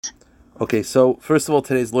Okay, so first of all,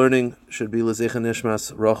 today's learning should be L'Zecha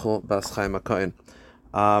Nishmas Rochel Bas Chaim HaKohen.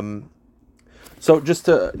 So just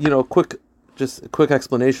to, just a quick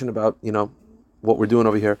explanation about, what we're doing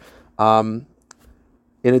over here. In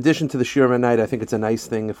addition to the Shiurim at night, I think it's a nice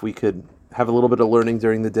thing if we could have a little bit of learning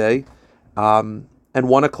during the day. And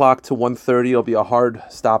 1 o'clock to 1:30, it'll be a hard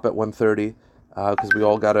stop at 1:30 because we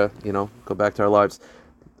all got to, go back to our lives.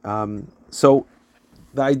 So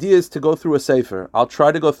the idea is to go through a sefer. I'll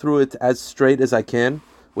try to go through it as straight as I can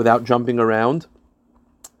without jumping around.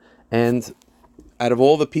 And out of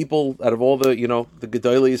all the people, the Geulah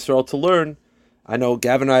Yisrael to learn, I know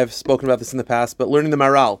Gavin and I have spoken about this in the past, but learning the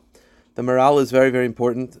Maharal. The Maharal is very, very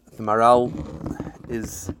important. The Maharal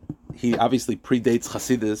he obviously predates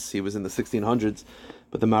Hasidus. He was in the 1600s,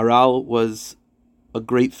 but the Maharal was a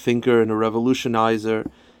great thinker and a revolutionizer.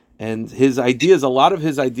 And his ideas, a lot of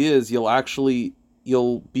his ideas,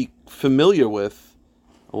 you'll be familiar with.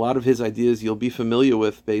 A lot of his ideas you'll be familiar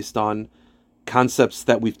with based on concepts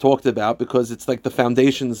that we've talked about, because it's like the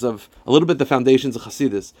foundations of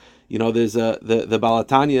Hasidus. There's the Baal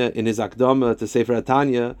HaTanya in his Akdama to Sefer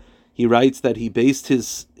HaTanya. He writes that he based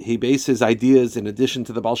his ideas, in addition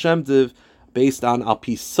to the Baal Shem Tov, based on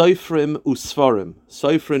Alpi Soifrim Usfarim,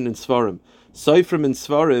 Soifrim and Svarim. Soifrim and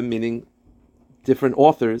Svarim meaning different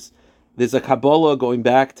authors. There's a Kabbalah going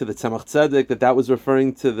back to the Tzemach Tzedek that was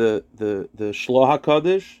referring to the Shloh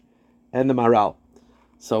HaKadosh and the Maharal.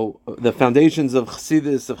 So the foundations of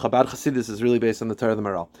Chassidus, of Chabad Chassidus, is really based on the Torah of the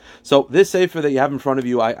Maharal. So this sefer that you have in front of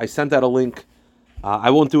you, I sent out a link.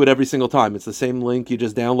 I won't do it every single time. It's the same link. You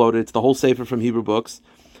just download it. It's the whole sefer from Hebrew Books.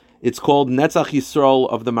 It's called Netzach Yisroel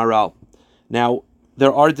of the Maharal. Now,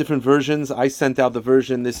 there are different versions. I sent out the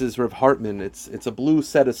version. This is Rav Hartman. It's a blue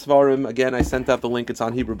set of Svarim. Again, I sent out the link. It's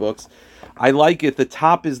on Hebrew Books. I like it. The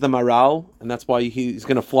top is the Maharal, and that's why he's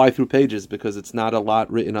going to fly through pages, because it's not a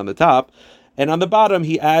lot written on the top. And on the bottom,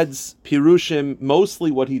 he adds Pirushim.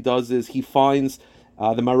 Mostly what he does is he finds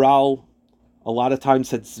the Maharal a lot of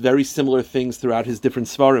times has very similar things throughout his different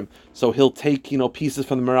Svarim. So he'll take, pieces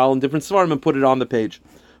from the Maharal in different Svarim and put it on the page.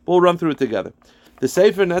 But we'll run through it together. The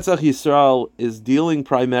Sefer Netzach Yisroel is dealing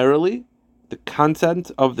primarily, the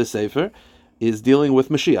content of the Sefer is dealing with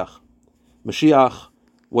Mashiach. Mashiach,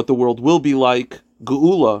 what the world will be like,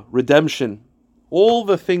 Geulah, redemption, all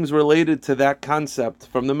the things related to that concept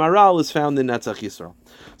from the Maharal is found in Netzach Yisroel.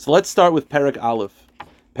 So let's start with Perek Aleph.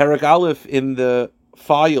 Perek Aleph in the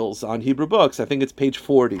files on Hebrew Books, I think it's page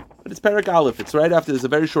 40. But it's Perek Aleph. It's right after, there's a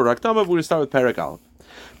very short Akdama, but we're going to start with Perek Aleph.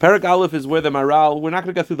 Perek Aleph is where the Maharal, we're not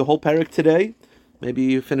going to go through the whole Perek today. Maybe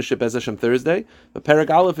you finish it Bez Hashem Thursday. But Perek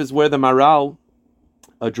Aleph is where the Maharal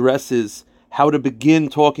addresses how to begin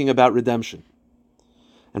talking about redemption.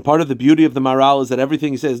 And part of the beauty of the Maharal is that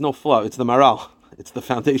everything he says is no flaw. It's the Maharal. It's the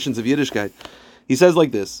foundations of Yiddishkeit. He says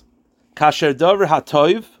like this: Kasher davar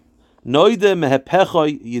hatoiv noide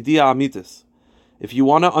mehepechoy yedia amitis. If you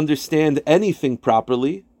want to understand anything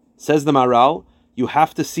properly, says the Maharal, you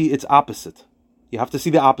have to see its opposite. You have to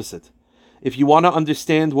see the opposite. If you want to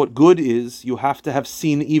understand what good is, you have to have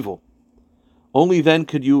seen evil. Only then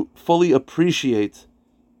could you fully appreciate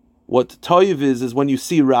what toiv is when you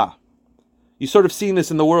see ra. You sort of seen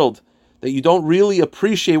this in the world, that you don't really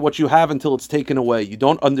appreciate what you have until it's taken away. You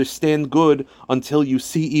don't understand good until you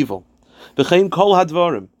see evil. V'chein kol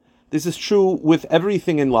hadvarim. This is true with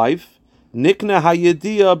everything in life. Nikna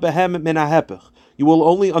hayediya behem min hahepech. You will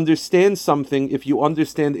only understand something if you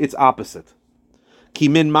understand its opposite. Ki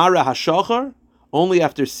min mara hashachar, only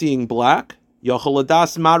after seeing black, yochel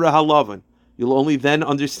ladas mara halavan. You'll only then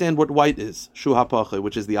understand what white is, shu hapachah,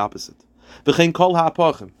 which is the opposite. V'chein kol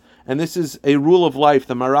ha'apachim. And this is a rule of life.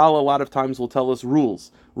 The Maharal a lot of times will tell us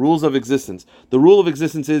rules of existence. The rule of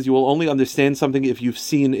existence is you will only understand something if you've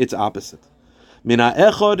seen its opposite. Mina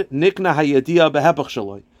echod nikna hayediya behepach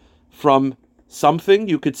shaloi. From something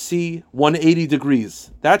you could see 180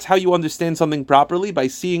 degrees. That's how you understand something properly, by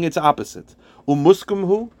seeing its opposite.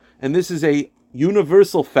 Umuskumhu, and this is a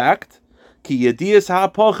universal fact, ki yediyas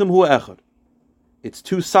ha'apachim hu echod. It's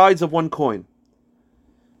two sides of one coin.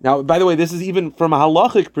 Now, by the way, this is even from a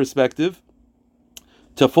halachic perspective.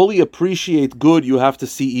 To fully appreciate good, you have to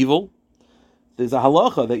see evil. There's a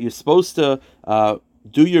halacha that you're supposed to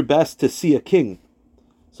do your best to see a king.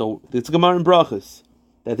 So it's Gemara in Brachos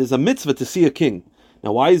that there's a mitzvah to see a king.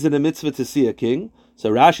 Now, why is it a mitzvah to see a king?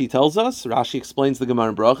 So Rashi tells us, Rashi explains the Gemara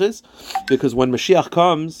in Brachos, because when Mashiach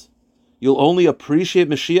comes, you'll only appreciate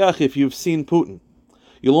Mashiach if you've seen Putin.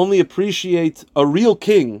 You'll only appreciate a real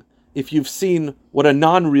king if you've seen what a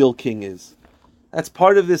non-real king is. That's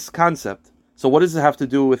part of this concept. So what does it have to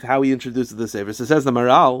do with how he introduces the Sefer? So it says the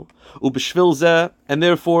Maharal, ubeshvil zeh, and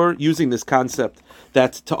therefore using this concept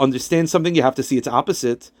that to understand something you have to see its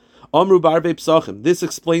opposite. Amru barbe psachim. This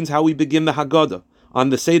explains how we begin the Haggadah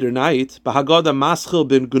on the Seder night. Bahaggadah maschil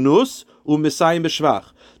ben gnus u'misayim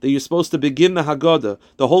b'shvach. That you're supposed to begin the Haggadah.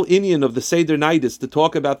 The whole inyan of the Seder night is to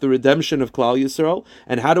talk about the redemption of Klal Yisrael.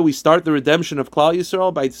 And how do we start the redemption of Klal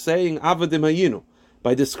Yisrael? By saying Avadim Hayinu,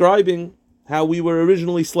 by describing how we were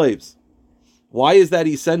originally slaves. Why is that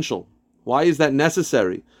essential? Why is that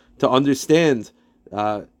necessary to understand?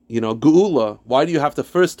 Geulah. Why do you have to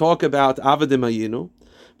first talk about Avadim Hayinu?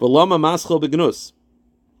 V'lama maschil begnus.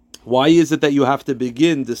 Why is it that you have to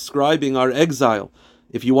begin describing our exile?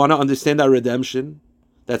 If you want to understand our redemption,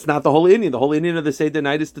 that's not the whole inyan. The whole inyan of the Seder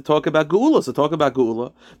night is to talk about Geulah. So talk about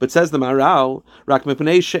Geulah. But says the Maharal, rak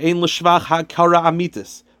mipnei she'ein l'shvach ha'kara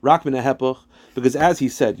amitis, rak min ha'hepoch, because as he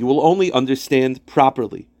said, you will only understand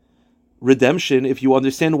properly redemption if you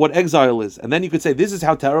understand what exile is. And then you could say, this is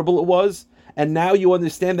how terrible it was, and now you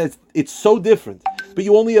understand that it's so different. But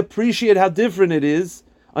you only appreciate how different it is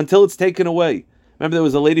until it's taken away. Remember, there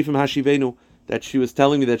was a lady from Hashivenu that she was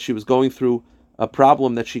telling me that she was going through a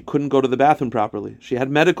problem that she couldn't go to the bathroom properly. She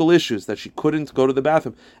had medical issues that she couldn't go to the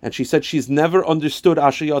bathroom. And she said she's never understood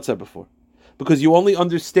Asher Yotzeh before. Because you only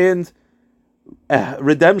understand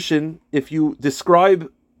redemption if you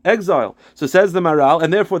describe exile. So says the Maharal,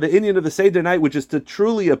 and therefore the inyan of the Seder night, which is to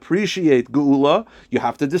truly appreciate Geulah, you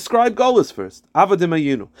have to describe Golus first. Avadim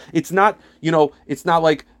Hayinu. It's not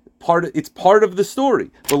like it's part of the story.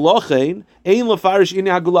 And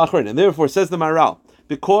therefore, says the Maharal,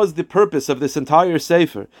 because the purpose of this entire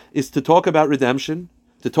Sefer is to talk about redemption,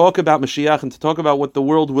 to talk about Mashiach, and to talk about what the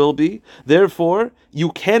world will be, therefore,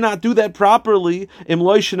 you cannot do that properly.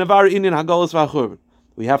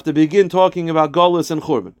 We have to begin talking about Golus and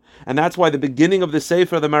Churban. And that's why the beginning of the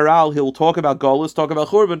Sefer, the Maharal, he'll talk about Golus, talk about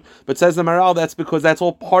Churban, but says the Maharal, that's because that's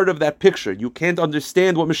all part of that picture. You can't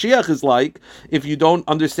understand what Mashiach is like if you don't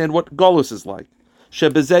understand what Golus is like.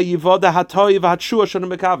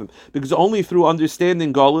 Because only through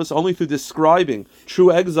understanding Golus, only through describing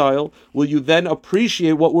true exile, will you then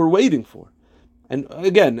appreciate what we're waiting for. And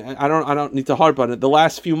again, I don't need to harp on it. The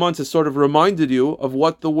last few months has sort of reminded you of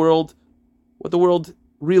what the world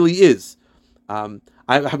really is. I'm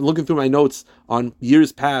looking through my notes on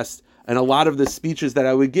years past, and a lot of the speeches that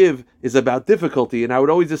I would give is about difficulty, and I would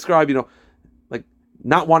always describe, like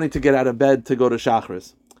not wanting to get out of bed to go to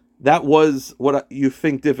Shachris. That was what you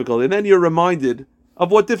think difficult, and then you're reminded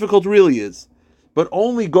of what difficult really is. But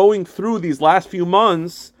only going through these last few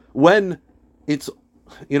months, when it's,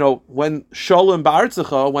 when Shalom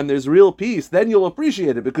Ba'artzecha, when there's real peace, then you'll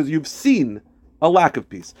appreciate it because you've seen a lack of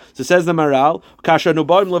peace. So says the Maharal,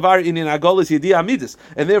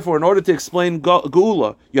 and therefore, in order to explain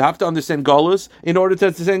Geulah, you have to understand Golus. In order to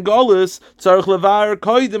understand Golus,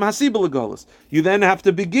 you then have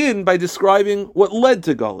to begin by describing what led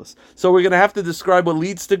to Golus. So we're going to have to describe what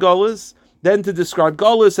leads to Golus, then to describe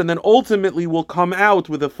Golus, and then ultimately we'll come out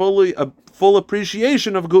with a full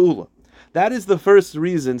appreciation of Geulah. That is the first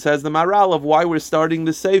reason, says the Maharal, of why we're starting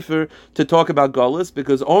the Sefer to talk about Golus,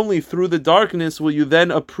 because only through the darkness will you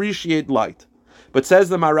then appreciate light. But says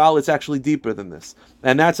the Maharal, it's actually deeper than this.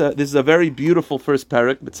 And this is a very beautiful first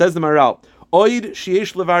parak, but says the Maharal, Oid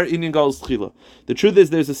sheyesh levar inyan Golus tchila. The truth is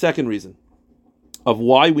there's a second reason of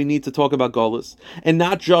why we need to talk about Golus, and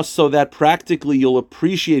not just so that practically you'll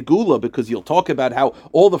appreciate Geulah, because you'll talk about how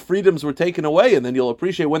all the freedoms were taken away, and then you'll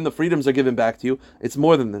appreciate when the freedoms are given back to you. It's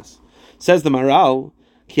more than this. Says the Maharal,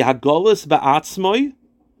 Ki hagolus ba'atzmoi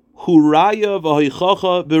huraya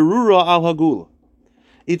v'hoichocha berura al hagula.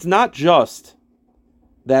 It's not just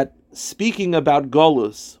that speaking about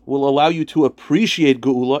Golus will allow you to appreciate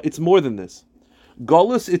Geulah. It's more than this.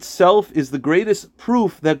 Golus itself is the greatest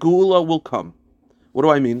proof that Geulah will come. What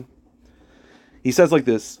do I mean? He says like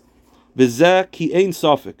this, V'zeh ki ein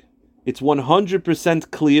sofik. It's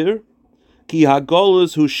 100% clear, Ki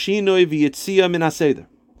hagolus hu shinoi v'yitzia min haseder.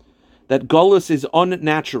 That Golus is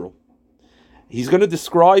unnatural. He's going to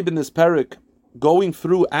describe in this parak going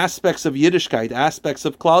through aspects of Yiddishkeit, aspects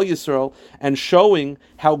of Klal Yisrael, and showing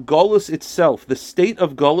how Golus itself, the state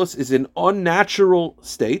of Golus, is an unnatural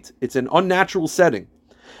state. It's an unnatural setting.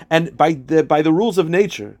 And by the rules of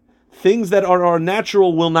nature, things that are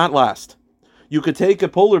unnatural will not last. You could take a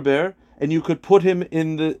polar bear and you could put him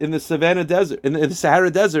in the Savannah desert, in the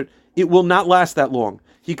Sahara desert. It will not last that long.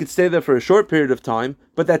 He could stay there for a short period of time,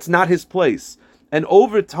 but that's not his place. And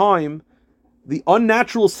over time, the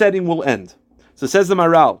unnatural setting will end. So says the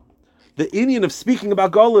Maharal, The inyan of speaking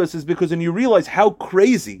about Geulah is because when you realize how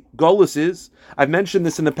crazy Geulah is, I've mentioned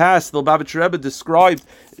this in the past, the Lubavitcher Rebbe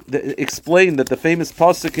explained that the famous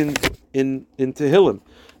pasuk in Tehillim,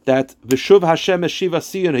 that V'shuv Hashem eshiv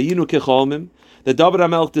asiyon hayinu kecholmim, that David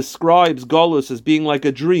HaMelech describes Geulah as being like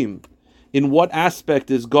a dream. In what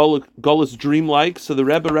aspect is Geulah dreamlike? So the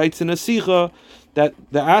Rebbe writes in a Sicha that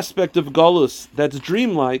the aspect of Geulah that's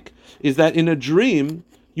dreamlike is that in a dream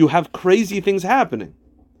you have crazy things happening,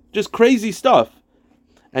 just crazy stuff,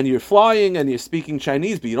 and you're flying and you're speaking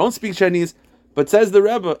Chinese, but you don't speak Chinese. But says the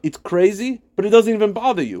Rebbe, it's crazy, but it doesn't even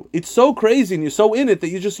bother you. It's so crazy and you're so in it that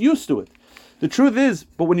you're just used to it. The truth is,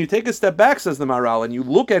 but when you take a step back, says the Maharal, and you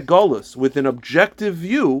look at Geulah with an objective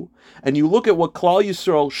view, and you look at what Klal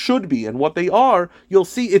Yisrael should be and what they are, you'll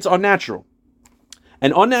see it's unnatural.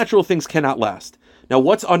 And unnatural things cannot last. Now,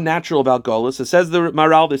 what's unnatural about Geulah? It says the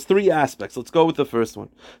Maharal, there's three aspects. Let's go with the first one.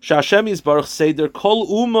 Sha'Hashem Yisbarach Seder Kol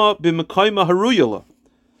Uma B'Mekayma Haruyala.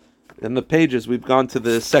 In the pages, we've gone to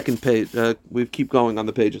the second page. We keep going on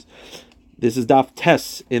the pages. This is Daf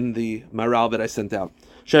Tes in the Maharal that I sent out.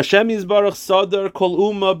 Shashem Yisbarach Sadar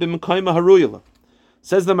Kol Uma B'Mekayma Haruyala.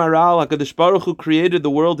 Says the Maharal, HaKadosh Baruch Hu created the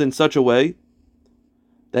world in such a way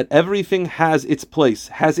that everything has its place,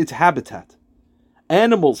 has its habitat.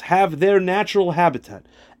 Animals have their natural habitat.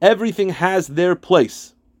 Everything has their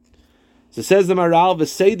place. So says the Maharal,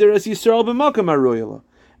 V'Seder Es Yisrael B'Makam Haruyala.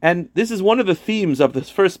 And this is one of the themes of this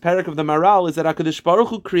first parak of the Maharal, is that HaKadosh Baruch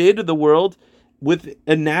Hu created the world with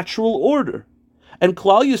a natural order. And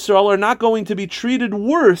Klal Yisrael are not going to be treated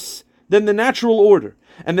worse than the natural order.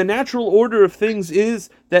 And the natural order of things is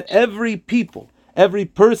that every people, every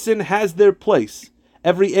person has their place.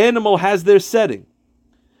 Every animal has their setting.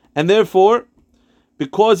 And therefore,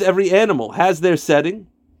 because every animal has their setting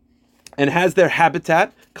and has their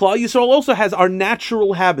habitat, Klal Yisrael also has our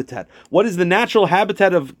natural habitat. What is the natural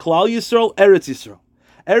habitat of Klal Yisrael? Eretz Yisrael.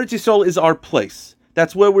 Eretz Yisrael is our place.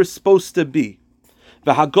 That's where we're supposed to be.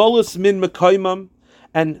 V'hagolus min mekaymam,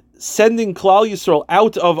 and sending Klal Yisrael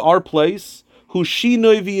out of our place, hu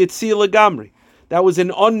shinoi v'yitzia legamri. That was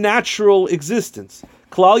an unnatural existence.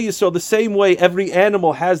 Klal Yisrael, the same way every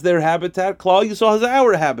animal has their habitat, Klal Yisrael has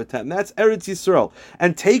our habitat, and that's Eretz Yisrael.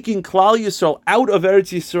 And taking Klal Yisrael out of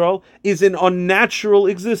Eretz Yisrael is an unnatural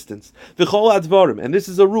existence. V'chol advarim, and this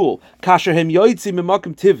is a rule, kasher hem yoitzi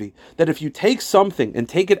mimakim tivi, that if you take something and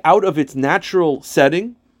take it out of its natural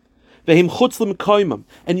setting, v'him chutz l'mekayimam,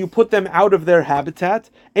 and you put them out of their habitat,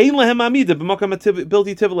 ein lehem amida b'makam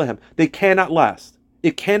bilti tiv lehem, they cannot last.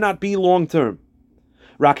 It cannot be long term.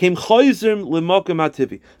 Hashem created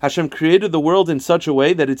the world in such a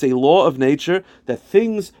way that it's a law of nature that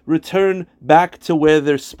things return back to where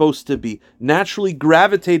they're supposed to be, naturally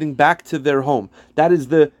gravitating back to their home. That is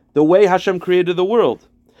the way Hashem created the world.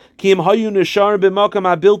 And says the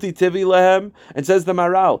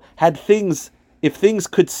Maharal, if things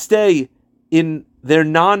could stay in their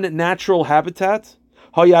non-natural habitat,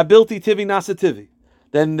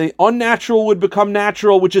 then the unnatural would become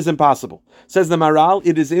natural, which is impossible. Says the Maharal,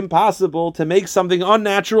 it is impossible to make something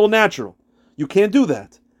unnatural natural. You can't do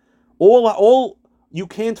that. You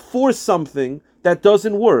can't force something that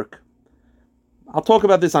doesn't work. I'll talk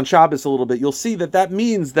about this on Shabbos a little bit. You'll see that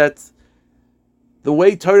means that the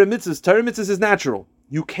way Torah mitzvahs is natural.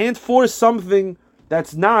 You can't force something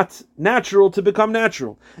that's not natural to become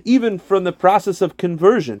natural. Even from the process of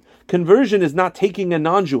conversion. Conversion is not taking a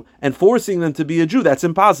non-Jew and forcing them to be a Jew. That's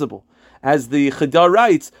impossible. As the Chida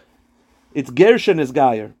writes, it's ger shenis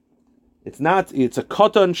gayer. It's a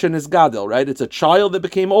katan shenis gadol, right? It's a child that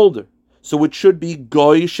became older. So it should be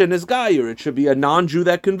goy shenis gayer. It should be a non-Jew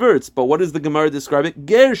that converts. But what does the Gemara describe it?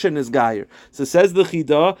 Ger shenis gayer. So says the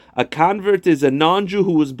Chida, a convert is a non-Jew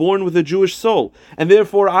who was born with a Jewish soul. And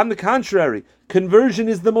therefore, on the contrary, conversion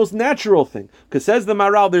is the most natural thing. Because says the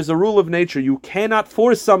Maharal, there's a rule of nature. You cannot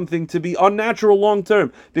force something to be unnatural long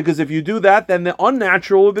term. Because if you do that, then the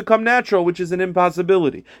unnatural will become natural, which is an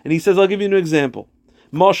impossibility. And he says, I'll give you an example.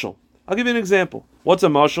 Mashal. I'll give you an example. What's a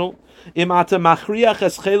mashal? We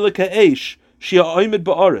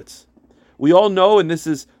all know, and this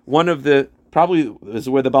is one of the, probably this is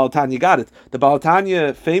where the Baal Tanya got it. The Baal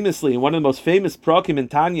Tanya famously, in one of the most famous prakim in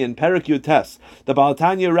Tanya, in Perek Yutes, the Baal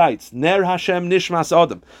Tanya writes, Ner Hashem Nishmas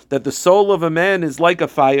Adam, that the soul of a man is like a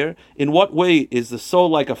fire. In what way is the soul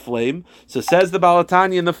like a flame? So says the Baal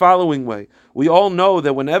Tanya in the following way. We all know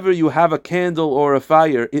that whenever you have a candle or a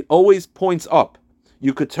fire, it always points up.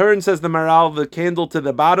 You could turn, says the Maharal, the candle to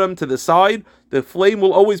the bottom, to the side, the flame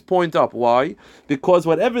will always point up. Why? Because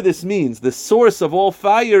whatever this means, the source of all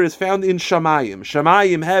fire is found in Shamayim.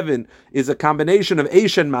 Shamayim, heaven, is a combination of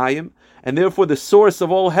Eish and Mayim, and therefore the source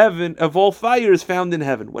of all heaven, of all fire is found in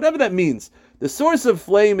heaven. Whatever that means, the source of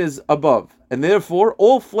flame is above, and therefore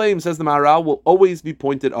all flame, says the Maharal, will always be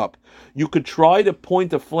pointed up. You could try to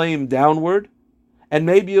point a flame downward, and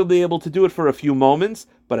maybe you'll be able to do it for a few moments,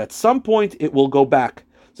 but at some point it will go back.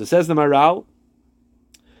 So says the Maharal,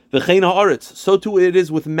 V'chein ha'aretz, so too it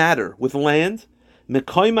is with matter, with land,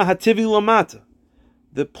 Mekoyma hativi lamata.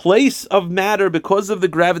 The place of matter, because of the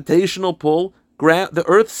gravitational pull, the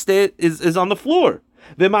earth state is on the floor.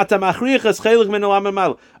 Imagine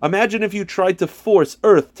if you tried to force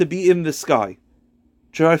earth to be in the sky.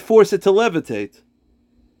 Try to force it to levitate.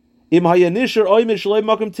 It's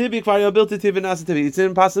an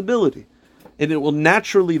impossibility. And it will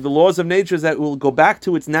naturally, the laws of nature is that it will go back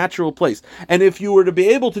to its natural place. And if you were to be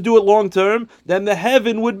able to do it long term, then the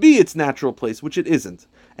heaven would be its natural place, which it isn't.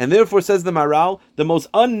 And therefore, says the Maharal, the most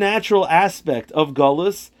unnatural aspect of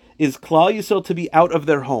Geulah is Klal Yisrael to be out of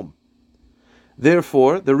their home.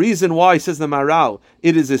 Therefore, the reason why, says the Maharal,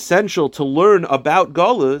 it is essential to learn about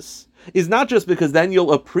Geulah is not just because then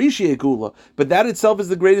you'll appreciate Geulah, but that itself is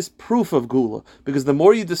the greatest proof of Geulah. Because the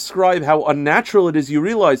more you describe how unnatural it is, you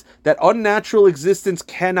realize that unnatural existence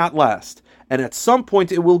cannot last. And at some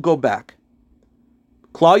point it will go back.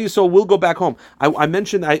 Klal Yisrael will go back home. I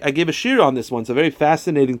mentioned, I gave a shir on this one. It's a very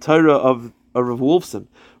fascinating Torah of Rav Wolfson.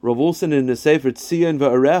 Rav Wolfson in the Sefer Tzion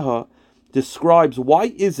Ve'areha describes why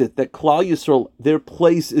is it that Klal Yisrael, their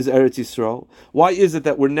place is Eretz Yisrael? Why is it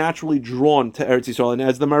that we're naturally drawn to Eretz Yisrael? And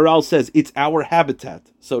as the Maharal says, it's our habitat,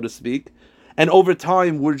 so to speak. And over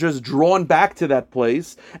time, we're just drawn back to that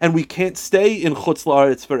place, and we can't stay in Chutz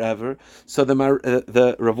La'aretz forever. So the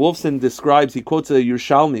Rav Wolfson describes, he quotes a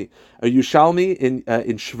Yerushalmi in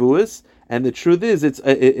Shavuos, and the truth is,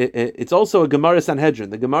 it's also a Gemara Sanhedrin.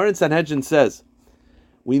 The Gemara in Sanhedrin says,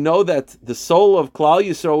 we know that the soul of Klal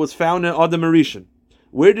Yisrael was found in Adam Rishon.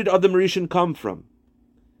 Where did Adam Rishon come from?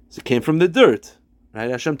 So it came from the dirt.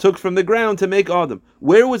 Right? Hashem took from the ground to make Adam.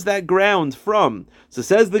 Where was that ground from? So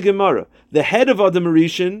says the Gemara, the head of Adam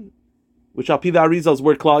Rishon, which Al Pi the Arizal is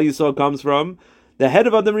where Klal Yisrael comes from, the head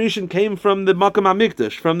of Adam Rishon came from the Makam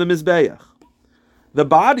HaMikdash, from the Mizbeach. The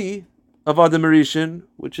body of Adam Rishon,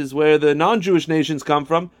 which is where the non-Jewish nations come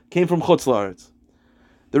from, came from Chutz La'aretz.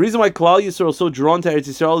 The reason why Klal Yisrael is so drawn to Eretz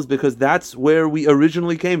Yisrael is because that's where we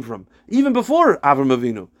originally came from, even before Avram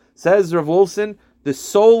Avinu. Says Rav Wolfson, the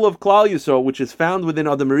soul of Klal Yisrael, which is found within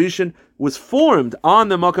Adam Rishon, was formed on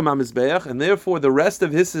the Makam HaMizbeach, and therefore the rest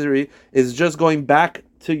of history is just going back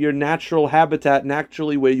to your natural habitat,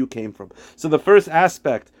 naturally where you came from. So the first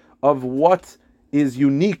aspect of what is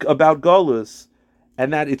unique about Geulah,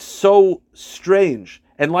 and that it's so strange,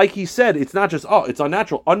 and like he said, it's not just, it's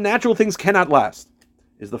unnatural. Unnatural things cannot last.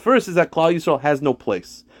 The first is that Klal Yisrael has no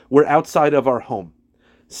place. We're outside of our home.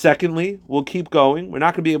 Secondly, we'll keep going. We're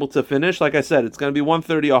not going to be able to finish. Like I said, it's going to be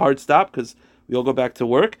 1:30, a hard stop, because we all go back to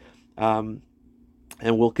work. And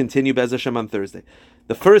we'll continue Bez Hashem on Thursday.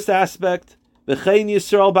 The first aspect, V'chein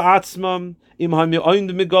Yisrael ba'atzmam im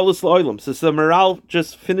ha'me'oindu megolus la'olam. So the Maharal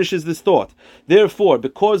just finishes this thought. Therefore,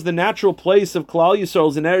 because the natural place of Klal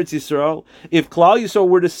Yisrael is in Eretz Yisrael, if Klal Yisrael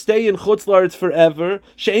were to stay in Chutz La'aretz forever,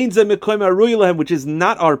 she'ein zeh mekoyim ha'ruy lahem, which is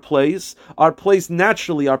not our place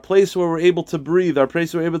naturally, our place where we're able to breathe, our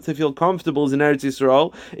place where we're able to feel comfortable is in Eretz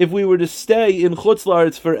Yisrael. If we were to stay in Chutz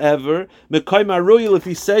La'aretz forever, mekoyim ha'ruy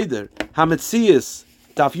lefi seder, hametzias,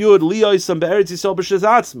 Hashem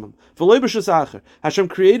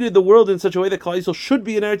created the world in such a way that Klal Yisrael should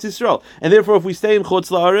be in Eretz Yisrael, and therefore, if we stay in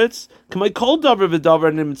Chutz La'aretz,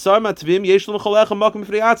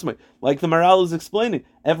 like the Maharal is explaining,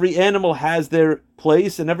 every animal has their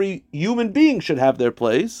place, and every human being should have their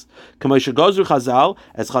place. As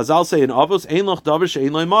Chazal say in Avos, Ein loch davar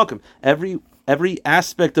she'ein lo makom. Every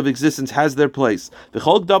aspect of existence has their place. So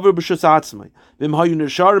therefore,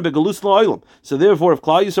 if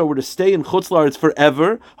Klal Yisrael were to stay in Chutz La'aretz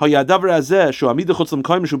forever,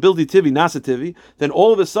 then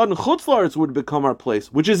all of a sudden Chutz La'aretz would become our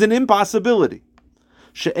place, which is an impossibility.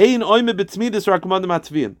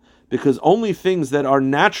 Because only things that are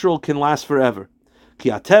natural can last forever.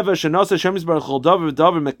 Because Hashem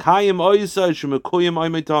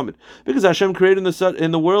created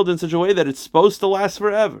in the world in such a way that it's supposed to last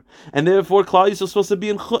forever, and therefore Klal Yisrael is supposed to be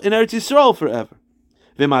in Eretz Yisrael forever.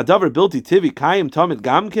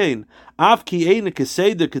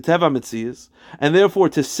 And therefore,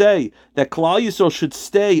 to say that Klal Yisrael should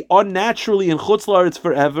stay unnaturally in Chutz La'aretz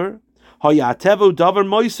forever,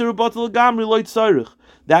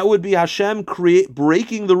 That would be Hashem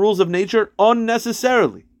breaking the rules of nature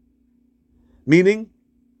unnecessarily. Meaning,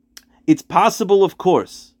 it's possible, of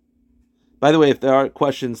course. By the way, if there are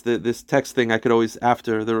questions, this text thing, I could always,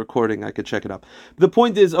 after the recording, I could check it up. The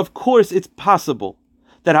point is, of course, it's possible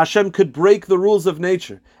that Hashem could break the rules of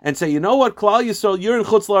nature and say, you know what, Klal Yisrael, you're in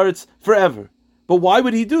Chutz La'aretz forever. But why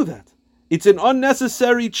would he do that? It's an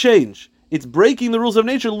unnecessary change. It's breaking the rules of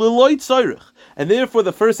nature, l'loi tzorich. And therefore,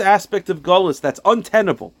 the first aspect of Geulah that's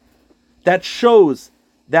untenable, that shows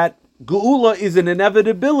that Geulah is an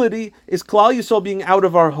inevitability, is Klal Yisrael being out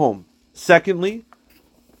of our home. Secondly,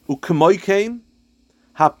 u'k'moi kein,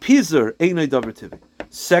 ha'pizer einoi davar tivi.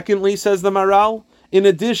 Secondly, says the Maharal, in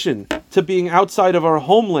addition to being outside of our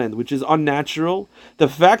homeland, which is unnatural, the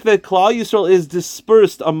fact that Klal Yisrael is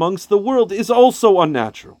dispersed amongst the world is also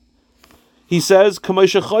unnatural. He says,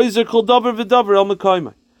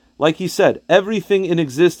 like he said, everything in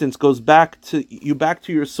existence goes back to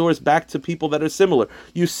your source, back to people that are similar.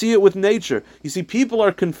 You see it with nature. You see, people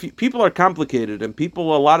are complicated, and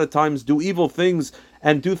people a lot of times do evil things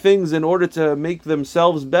and do things in order to make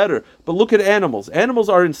themselves better. But look at animals. Animals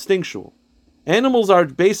are instinctual. Animals are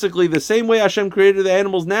basically the same way Hashem created the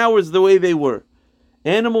animals now as the way they were.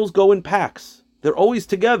 Animals go in packs. They're always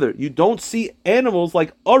together. You don't see animals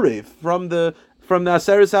like Orev from the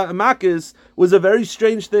Aseres HaMakis was a very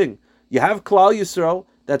strange thing. You have Klal Yisrael,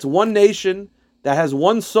 that's one nation, that has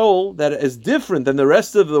one soul, that is different than the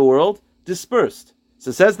rest of the world, dispersed.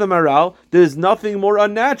 So says the Maharal, there is nothing more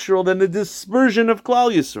unnatural than the dispersion of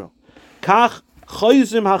Klal Yisrael. Kach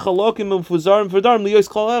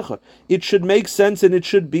it should make sense, and it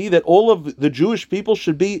should be that all of the Jewish people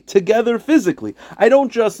should be together physically. I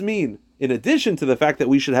don't just mean, in addition to the fact that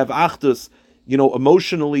we should have achdus,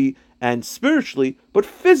 emotionally and spiritually, but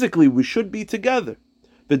physically we should be together.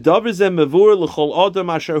 Says the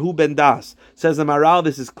Maharal,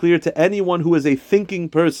 this is clear to anyone who is a thinking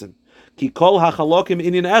person.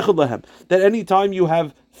 That any time you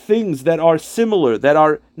have things that are similar, that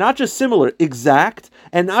are not just similar, exact,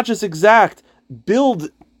 and not just exact,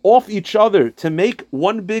 build off each other to make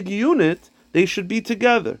one big unit, they should be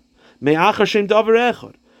together. It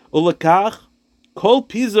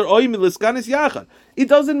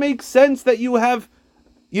doesn't make sense that you have,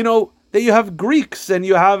 that you have Greeks and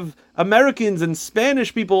you have Americans and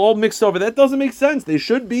Spanish people all mixed over. That doesn't make sense. They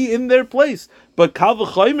should be in their place. But Kal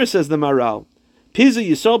v'chomer, says the Maharal,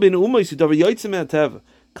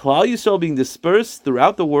 Klal Yisrael being dispersed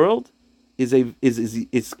throughout the world is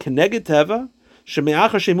keneged teva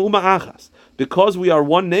sheme'ach Hashem uma achas, because we are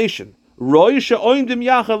one nation. We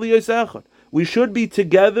should be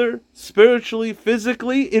together spiritually,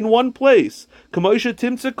 physically in one place.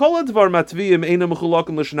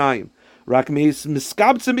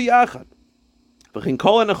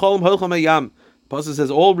 Pasuk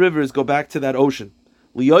says all rivers go back to that ocean.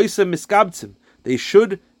 They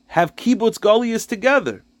should have kibbutz galiyas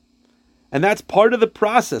together. And that's part of the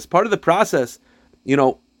process. Part of the process,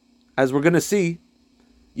 as we're going to see,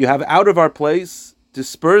 you have out of our place,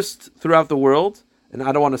 dispersed throughout the world, and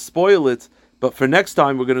I don't want to spoil it, but for next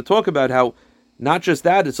time we're going to talk about how not just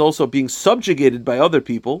that, it's also being subjugated by other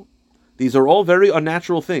people. These are all very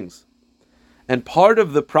unnatural things. And part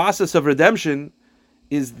of the process of redemption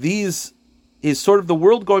is sort of the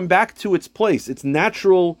world going back to its place, its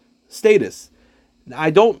natural status.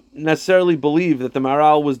 I don't necessarily believe that the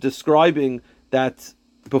Maharal was describing that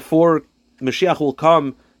before Mashiach will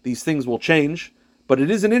come, these things will change. But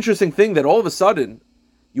it is an interesting thing that all of a sudden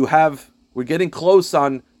we're getting close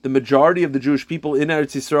on the majority of the Jewish people in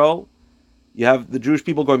Eretz Yisrael. You have the Jewish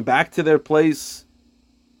people going back to their place,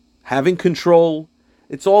 having control.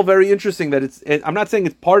 It's all very interesting that I'm not saying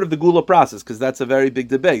it's part of the Geulah process, because that's a very big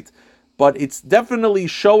debate, but it's definitely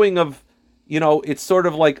showing of, it's sort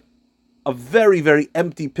of like a very, very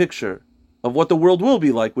empty picture of what the world will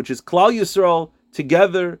be like, which is Klal Yisrael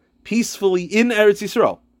together, peacefully in Eretz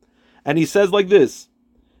Yisrael. And he says like this,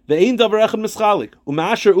 Ve'ein davar echad mischalik,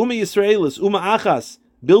 u'ma'asher uma Yisraelis, uma achas,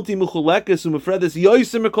 bilti muchulekes, umefredes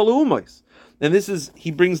yoyser mekol u'umos. And this is,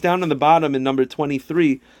 he brings down on the bottom in number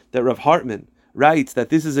 23, that Rav Hartman writes that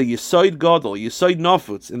this is a Yisoid Gadol, Yisoid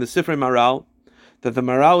Nafutz, in the Sifrei Maharal, that the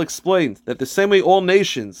Maharal explained that the same way all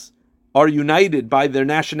nations are united by their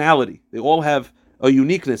nationality, they all have a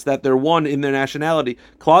uniqueness, that they're one in their nationality.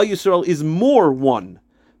 Klal Yisrael is more one,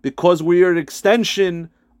 because we are an extension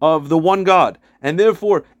of the one God. And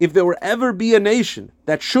therefore, if there would ever be a nation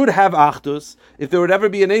that should have Achdus, if there would ever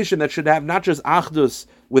be a nation that should have not just Achdus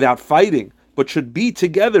without fighting, but should be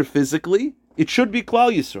together physically, it should be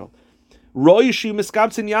Klal Yisrael. Roishi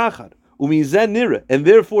miskabtzin yachad, And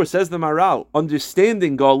therefore, says the Maharal,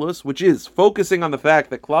 understanding Geulah, which is focusing on the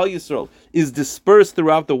fact that Klal Yisrael is dispersed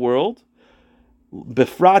throughout the world,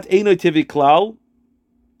 befrat eino tivi klal,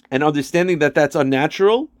 and understanding that that's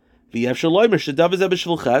unnatural. And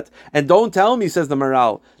don't tell me, says the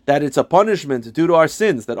Maharal, that it's a punishment due to our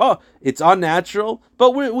sins, that it's unnatural,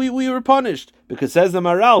 but we were punished. Because says the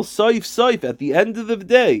Maharal, soif, at the end of the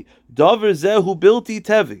day, davar zehu bilti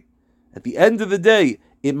tevi. At the end of the day,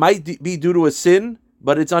 it might be due to a sin,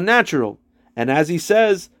 but it's unnatural. And as he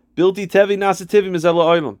says, bilti tevi nasativi mizelo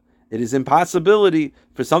oilam. It is impossibility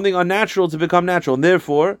for something unnatural to become natural. And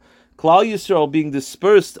therefore, Klal Yisrael being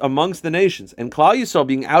dispersed amongst the nations and Klal Yisrael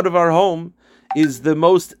being out of our home is the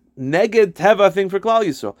most neged teva thing for Klal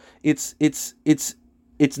Yisrael.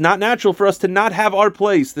 It's not natural for us to not have our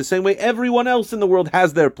place the same way everyone else in the world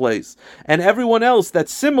has their place. And everyone else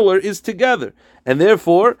that's similar is together. And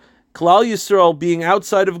therefore, Klal Yisrael being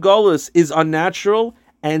outside of Geulah is unnatural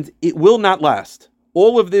and it will not last.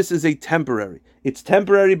 All of this is a temporary. It's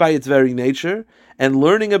temporary by its very nature. And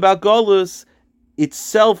learning about Geulah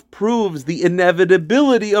itself proves the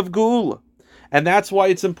inevitability of Geulah. And that's why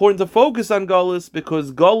it's important to focus on Geulah,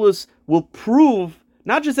 because Geulah will prove,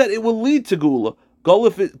 not just that it will lead to Geulah,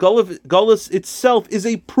 Geulah itself is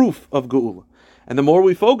a proof of Geulah. And the more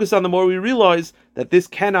we focus on, the more we realize that this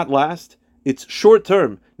cannot last. It's short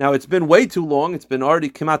term. Now, it's been way too long. It's been already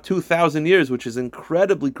come out 2,000 years, which is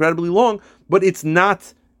incredibly long, but it's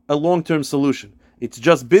not a long-term solution. It's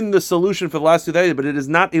just been the solution for the last 2 days, but it is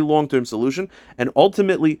not a long-term solution. And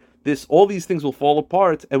ultimately, all these things will fall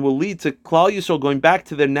apart and will lead to Klal Yisrael going back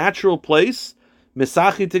to their natural place,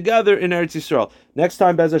 Mesachi together in Eretz Yisrael. Next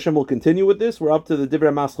time, Bez Hashem, we'll continue with this. We're up to the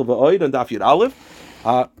Divrei Maschil V'Oid on Daf Yud Aleph.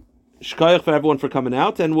 Shkayach for everyone for coming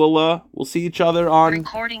out, and we'll see each other on.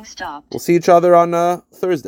 Recording stopped. We'll see each other on Thursday.